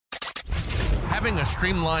Having a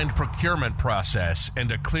streamlined procurement process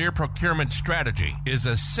and a clear procurement strategy is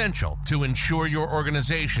essential to ensure your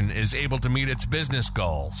organization is able to meet its business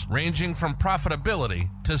goals, ranging from profitability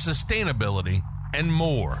to sustainability and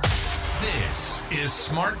more. This is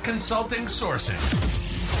Smart Consulting Sourcing,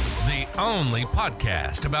 the only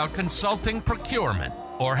podcast about consulting procurement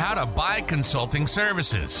or how to buy consulting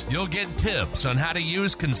services. You'll get tips on how to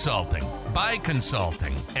use consulting, buy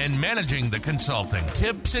consulting, and managing the consulting.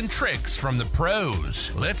 Tips and tricks from the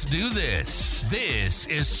pros. Let's do this. This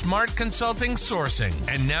is Smart Consulting Sourcing.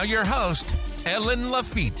 And now your host, Ellen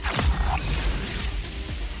Lafitte.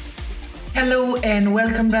 Hello and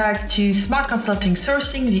welcome back to Smart Consulting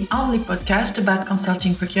Sourcing, the only podcast about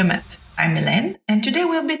consulting procurement. I'm Ellen, and today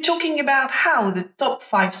we'll be talking about how the top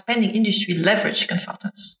 5 spending industry leverage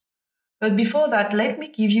consultants. But before that, let me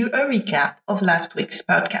give you a recap of last week's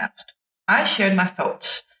podcast. I shared my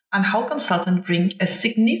thoughts on how consultants bring a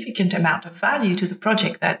significant amount of value to the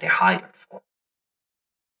project that they hired for.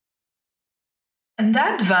 And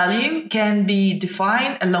that value can be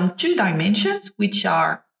defined along 2 dimensions, which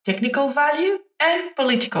are technical value and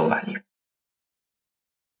political value.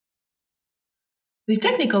 The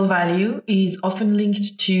technical value is often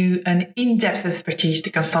linked to an in-depth expertise the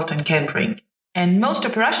consultant can bring, and most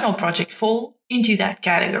operational projects fall into that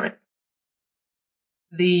category.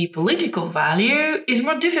 The political value is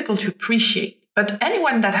more difficult to appreciate, but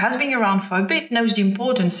anyone that has been around for a bit knows the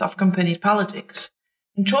importance of company politics.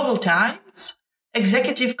 In troubled times,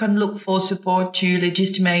 executives can look for support to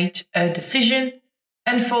legitimate a decision,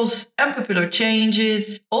 enforce unpopular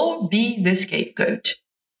changes, or be the scapegoat.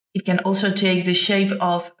 It can also take the shape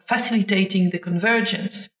of facilitating the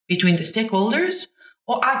convergence between the stakeholders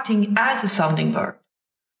or acting as a sounding board.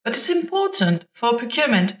 But it's important for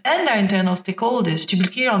procurement and our internal stakeholders to be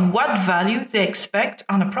clear on what value they expect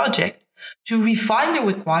on a project to refine the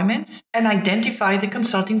requirements and identify the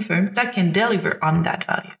consulting firm that can deliver on that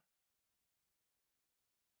value.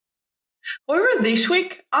 However, this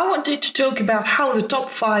week, I wanted to talk about how the top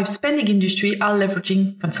 5 spending industry are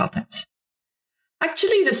leveraging consultants.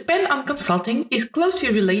 Actually, the spend on consulting is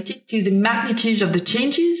closely related to the magnitude of the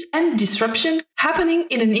changes and disruption happening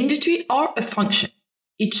in an industry or a function.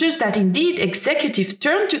 It shows that indeed executives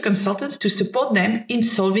turn to consultants to support them in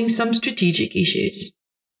solving some strategic issues.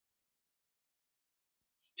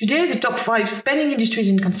 Today, the top 5 spending industries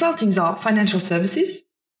in consulting are financial services,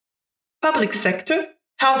 public sector,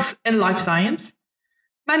 health and life science,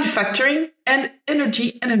 manufacturing, and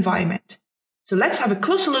energy and environment. So let's have a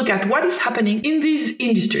closer look at what is happening in these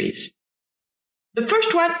industries. The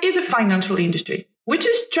first one is the financial industry, which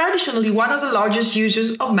is traditionally one of the largest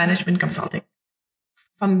users of management consulting.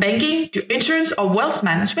 From banking to insurance or wealth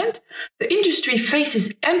management, the industry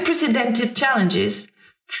faces unprecedented challenges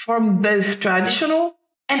from both traditional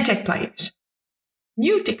and tech players.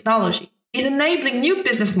 New technology is enabling new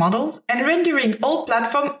business models and rendering old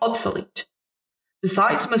platforms obsolete.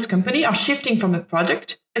 Besides, most companies are shifting from a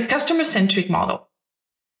customer-centric model.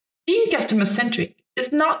 Being customer-centric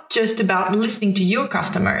is not just about listening to your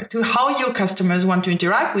customers, to how your customers want to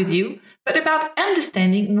interact with you, but about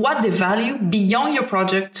understanding what they value beyond your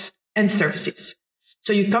products and services.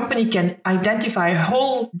 So your company can identify a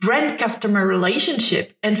whole brand-customer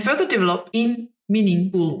relationship and further develop in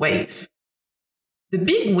meaningful ways. The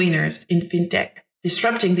big winners in fintech,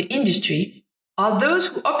 disrupting the industries, are those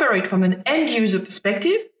who operate from an end-user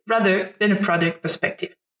perspective rather than a product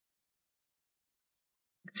perspective.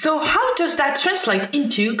 So how does that translate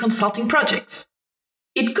into consulting projects?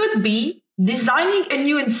 It could be designing a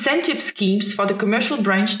new incentive schemes for the commercial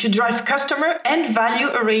branch to drive customer and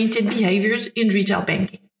value-oriented behaviors in retail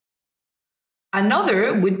banking.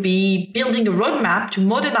 Another would be building a roadmap to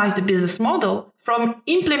modernize the business model from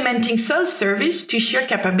implementing self-service to share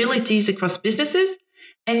capabilities across businesses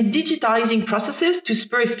and digitizing processes to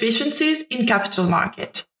spur efficiencies in capital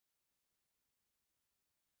market.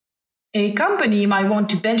 A company might want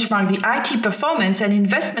to benchmark the IT performance and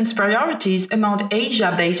investments priorities among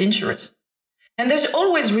Asia-based insurers. And there's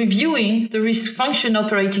always reviewing the risk function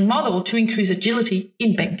operating model to increase agility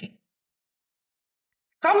in banking.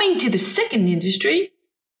 Coming to the second industry,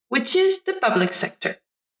 which is the public sector,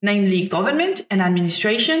 namely government and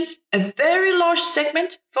administrations, a very large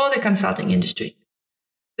segment for the consulting industry.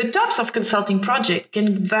 The types of consulting projects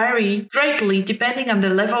can vary greatly depending on the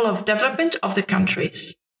level of development of the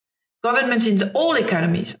countries. Governments in all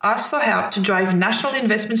economies ask for help to drive national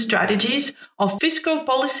investment strategies or fiscal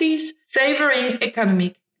policies favoring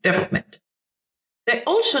economic development. They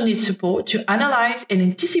also need support to analyze and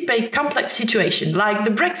anticipate complex situations like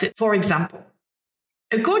the Brexit, for example.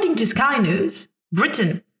 According to Sky News,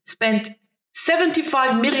 Britain spent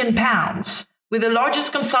 £75 million with the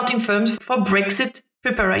largest consulting firms for Brexit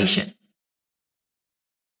preparation.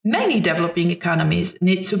 Many developing economies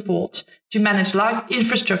need support to manage large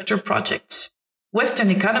infrastructure projects. Western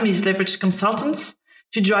economies leverage consultants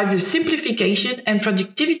to drive the simplification and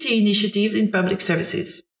productivity initiatives in public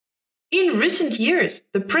services. In recent years,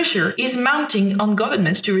 the pressure is mounting on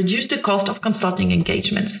governments to reduce the cost of consulting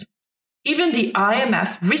engagements. Even the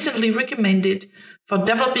IMF recently recommended for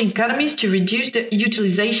developing economies to reduce the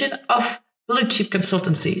utilization of blue-chip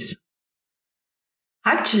consultancies.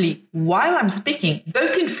 Actually, while I'm speaking,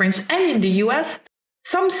 both in France and in the US,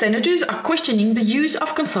 some senators are questioning the use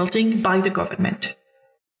of consulting by the government.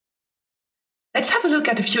 Let's have a look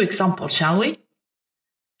at a few examples, shall we?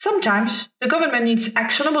 Sometimes the government needs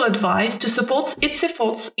actionable advice to support its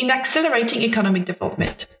efforts in accelerating economic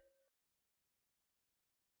development.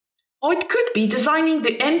 Or it could be designing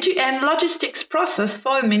the end-to-end logistics process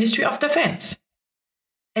for a Ministry of Defense.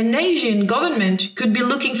 An Asian government could be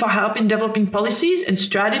looking for help in developing policies and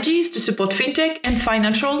strategies to support fintech and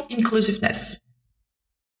financial inclusiveness.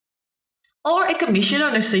 Or a commission or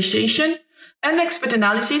an association, an expert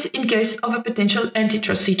analysis in case of a potential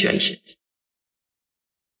antitrust situation.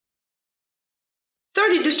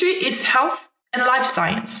 Third industry is health and life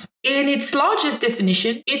science. In its largest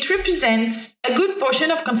definition, it represents a good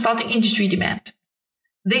portion of consulting industry demand.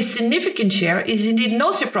 This significant share is indeed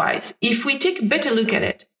no surprise if we take a better look at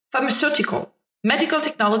it. Pharmaceutical, medical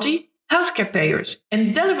technology, healthcare payers,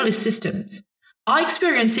 and delivery systems are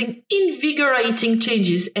experiencing invigorating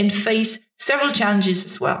changes and face several challenges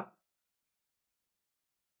as well.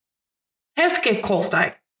 Healthcare costs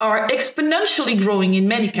are exponentially growing in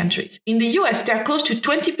many countries. In the US, they are close to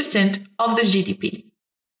 20% of the GDP.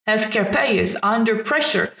 Healthcare payers are under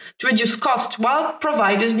pressure to reduce costs while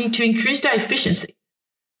providers need to increase their efficiency.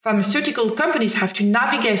 Pharmaceutical companies have to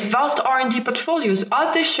navigate vast R&D portfolios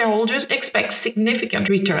as their shareholders expect significant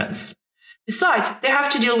returns. Besides, they have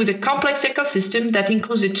to deal with a complex ecosystem that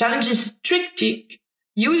includes the challenges to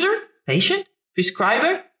user, patient,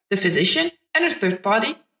 prescriber, the physician, and a third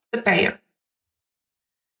party, the payer.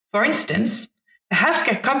 For instance, a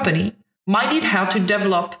healthcare company might need help to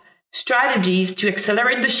develop strategies to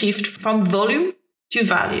accelerate the shift from volume to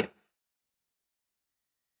value.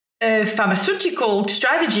 A pharmaceutical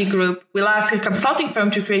strategy group will ask a consulting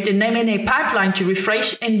firm to create an M&A pipeline to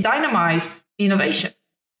refresh and dynamize innovation.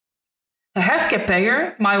 A healthcare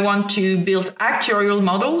payer might want to build actuarial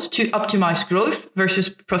models to optimize growth versus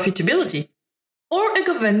profitability. Or a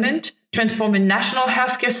government transform a national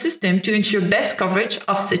healthcare system to ensure best coverage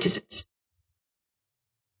of citizens.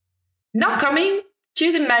 Now coming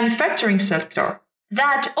to the manufacturing sector,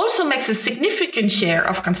 that also makes a significant share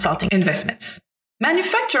of consulting investments.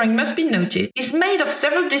 Manufacturing, must be noted, is made of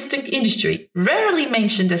several distinct industries, rarely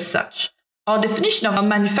mentioned as such. Our definition of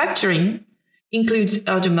manufacturing includes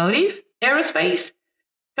automotive, aerospace,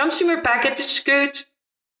 consumer packaged goods,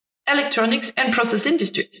 electronics, and process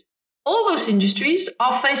industries. All those industries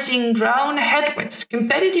are facing ground headwinds,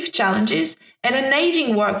 competitive challenges, and an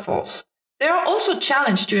aging workforce. They are also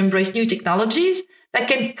challenged to embrace new technologies that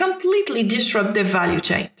can completely disrupt their value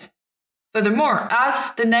chains. Furthermore,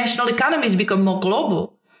 as the national economies become more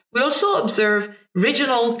global, we also observe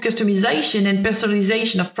regional customization and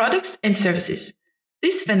personalization of products and services.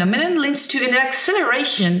 This phenomenon leads to an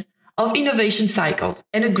acceleration of innovation cycles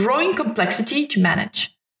and a growing complexity to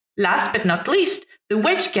manage. Last but not least, the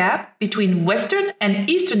wage gap between Western and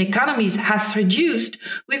Eastern economies has reduced,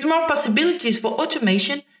 with more possibilities for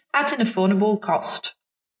automation at an affordable cost.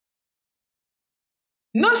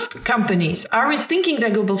 Most companies are rethinking their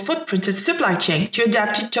global footprint and supply chain to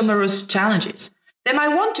adapt to tomorrow's challenges. They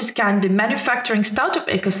might want to scan the manufacturing startup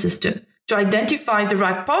ecosystem to identify the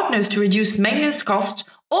right partners to reduce maintenance costs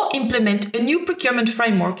or implement a new procurement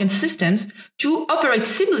framework and systems to operate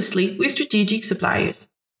seamlessly with strategic suppliers.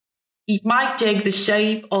 It might take the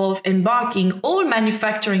shape of embarking all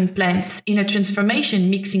manufacturing plants in a transformation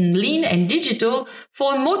mixing lean and digital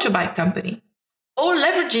for a motorbike company, or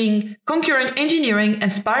leveraging concurrent engineering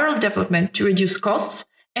and spiral development to reduce costs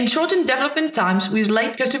and shorten development times with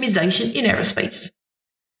late customization in aerospace.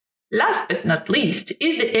 Last but not least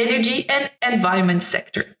is the energy and environment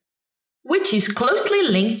sector, which is closely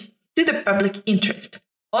linked to the public interest.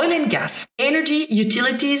 Oil and gas, energy,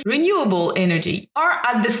 utilities, renewable energy are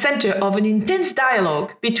at the center of an intense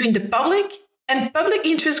dialogue between the public and public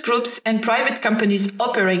interest groups and private companies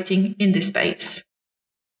operating in this space.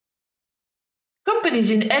 Companies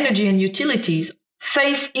in energy and utilities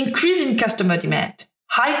face increasing customer demand,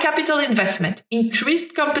 high capital investment,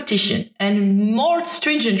 increased competition, and more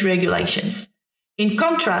stringent regulations. In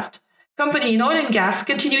contrast, companies in oil and gas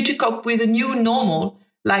continue to cope with a new normal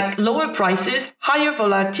like lower prices, higher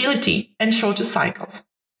volatility, and shorter cycles.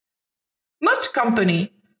 Most companies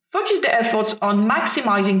focus their efforts on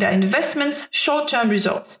maximizing their investments' short-term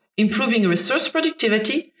results, improving resource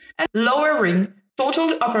productivity, and lowering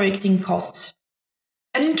total operating costs.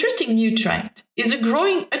 An interesting new trend is the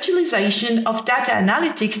growing utilization of data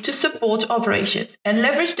analytics to support operations and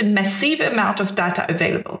leverage the massive amount of data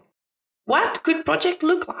available. What could project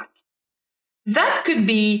look like? That could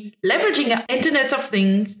be leveraging Internet of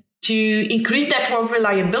Things to increase network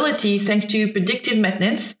reliability thanks to predictive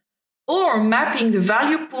maintenance, or mapping the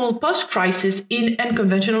value pool post-crisis in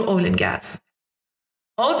unconventional oil and gas.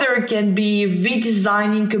 Other can be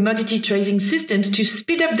redesigning commodity tracing systems to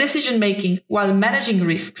speed up decision-making while managing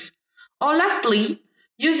risks. Or lastly,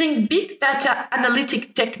 using big data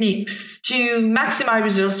analytic techniques to maximize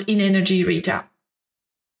results in energy retail.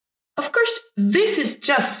 Of course, this is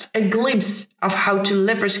just a glimpse of how to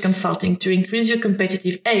leverage consulting to increase your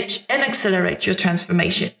competitive edge and accelerate your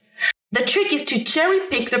transformation. The trick is to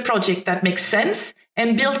cherry-pick the project that makes sense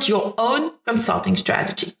and build your own consulting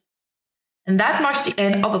strategy. And that marks the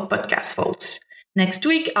end of the podcast, folks. Next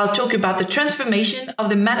week, I'll talk about the transformation of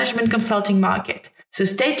the management consulting market. So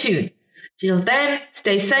stay tuned. Till then,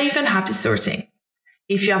 stay safe and happy sourcing.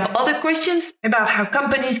 If you have other questions about how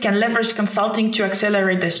companies can leverage consulting to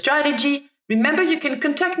accelerate their strategy, remember you can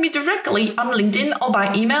contact me directly on LinkedIn or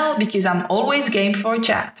by email because I'm always game for a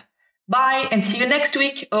chat. Bye and see you next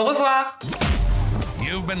week. Au revoir.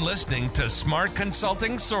 You've been listening to Smart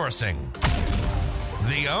Consulting Sourcing,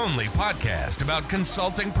 the only podcast about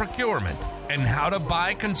consulting procurement and how to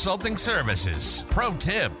buy consulting services. Pro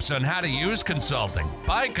tips on how to use consulting,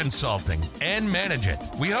 buy consulting, and manage it.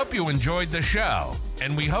 We hope you enjoyed the show,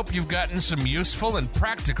 and we hope you've gotten some useful and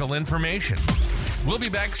practical information. We'll be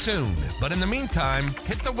back soon, but in the meantime,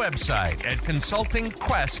 hit the website at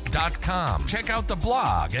consultingquest.com. Check out the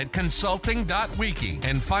blog at consulting.wiki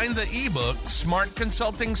and find the ebook Smart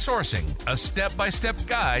Consulting Sourcing, a step-by-step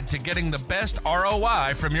guide to getting the best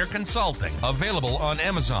ROI from your consulting, available on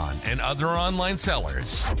Amazon and other online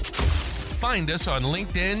sellers. Find us on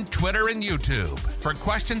LinkedIn, Twitter, and YouTube. For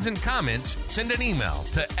questions and comments, send an email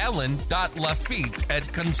to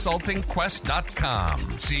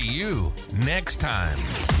ellen.lafitte@consultingquest.com. See you next time.